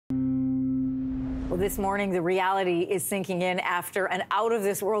Well, this morning, the reality is sinking in after an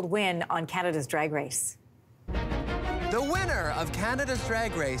out-of-this-world win on Canada's Drag Race. The winner of Canada's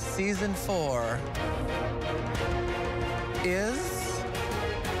Drag Race Season 4 is...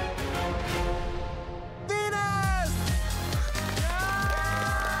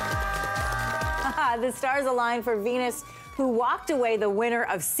 The stars align for Venus, who walked away the winner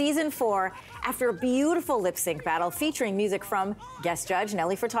of Season 4 after a beautiful lip-sync battle featuring music from guest judge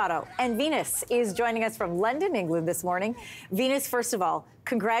Nelly Furtado. And Venus is joining us from London, England this morning. Venus, first of all,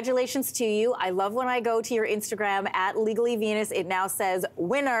 congratulations to you. I love when I go to your Instagram at Legally Venus. It now says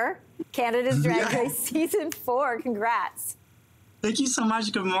winner, Canada's Drag Race Season 4. Congrats. Thank you so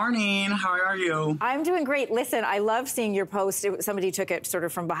much. Good morning. How are you? I'm doing great. Listen, I love seeing your post. Somebody took it sort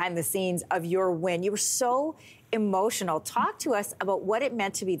of from behind the scenes of your win. You were so emotional. Talk to us about what it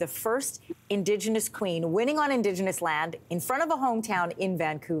meant to be the first Indigenous queen winning on Indigenous land in front of a hometown in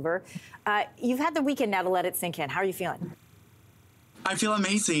Vancouver. You've had the weekend now to let it sink in. How are you feeling? I feel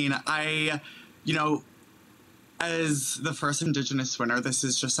amazing. As the first Indigenous winner, this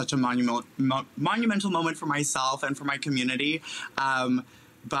is just such a monumental moment for myself and for my community.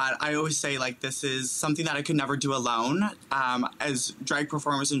 But I always say, like, this is something that I could never do alone. As drag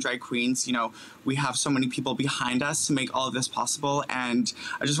performers and drag queens, you know, we have so many people behind us to make all of this possible. And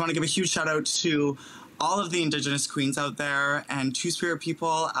I just want to give a huge shout out to all of the Indigenous queens out there and Two-Spirit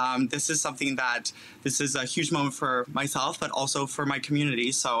people. This is a huge moment for myself, but also for my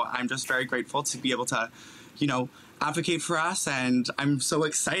community. So I'm just very grateful to be able to, you know, advocate for us, and I'm so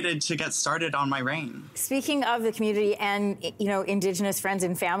excited to get started on my reign. Speaking of the community and, you know, Indigenous friends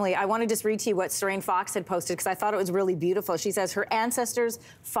and family, I want to just read to you what Serene Fox had posted because I thought it was really beautiful. She says her ancestors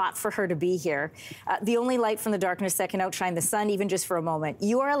fought for her to be here. The only light from the darkness that can outshine the sun, even just for a moment.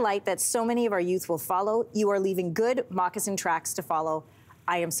 You are a light that so many of our youth will follow. You are leaving good moccasin tracks to follow.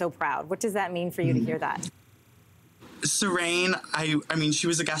 I am so proud. What does that mean for you to hear that? Serene, I mean, she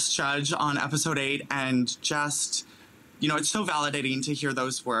was a guest judge on episode 8, and just, you know, it's so validating to hear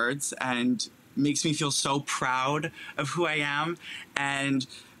those words and makes me feel so proud of who I am and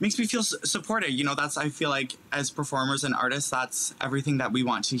makes me feel supported. You know, I feel like as performers and artists, that's everything that we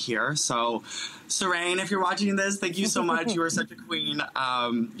want to hear. So Serene, if you're watching this, thank you so much. You are such a queen.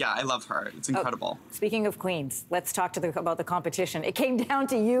 Yeah, I love her. It's incredible. Oh, speaking of queens, let's talk about the competition. It came down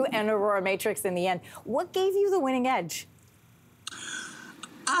to you and Aurora Matrix in the end. What gave you the winning edge?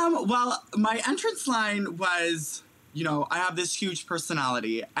 Well, my entrance line was, you know, I have this huge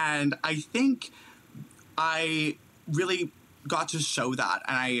personality, and I think I really got to show that.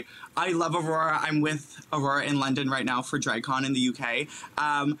 And I love Aurora. I'm with Aurora in London right now for DragCon in the UK.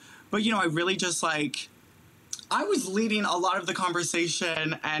 But, you know, I really just, like, I was leading a lot of the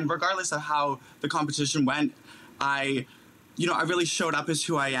conversation, and regardless of how the competition went, I really showed up as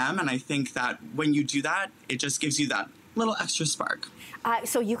who I am. And I think that when you do that, it just gives you that little extra spark.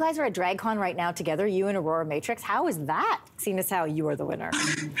 So you guys are at DragCon right now together, you and Aurora Matrix. How is that, seeing as how you are the winner?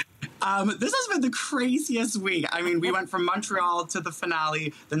 This has been the craziest week. I mean, we went from Montreal to the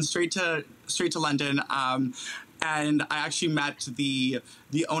finale, then straight to London. And I actually met the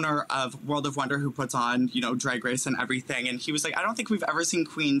owner of World of Wonder, who puts on, you know, Drag Race and everything. And he was like, I don't think we've ever seen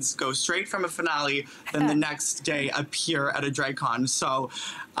queens go straight from a finale, then the next day appear at a DragCon. So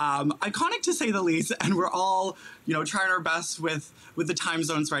iconic to say the least. And we're all, you know, trying our best with the time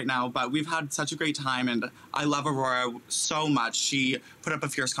zones right now. But we've had such a great time. And I love Aurora so much. She put up a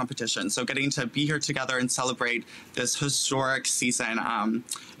fierce competition. So getting to be here together and celebrate this historic season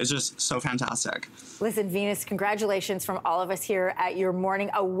is just so fantastic. Listen, Venus, congratulations from all of us here at your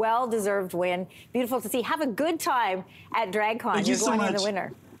morning. A well-deserved win. Beautiful to see. Have a good time at DragCon. Thank you so much. You're the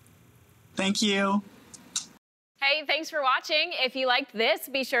winner. Thank you. Hey, thanks for watching. If you liked this,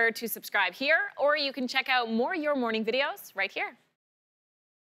 be sure to subscribe here, or you can check out more Your Morning videos right here.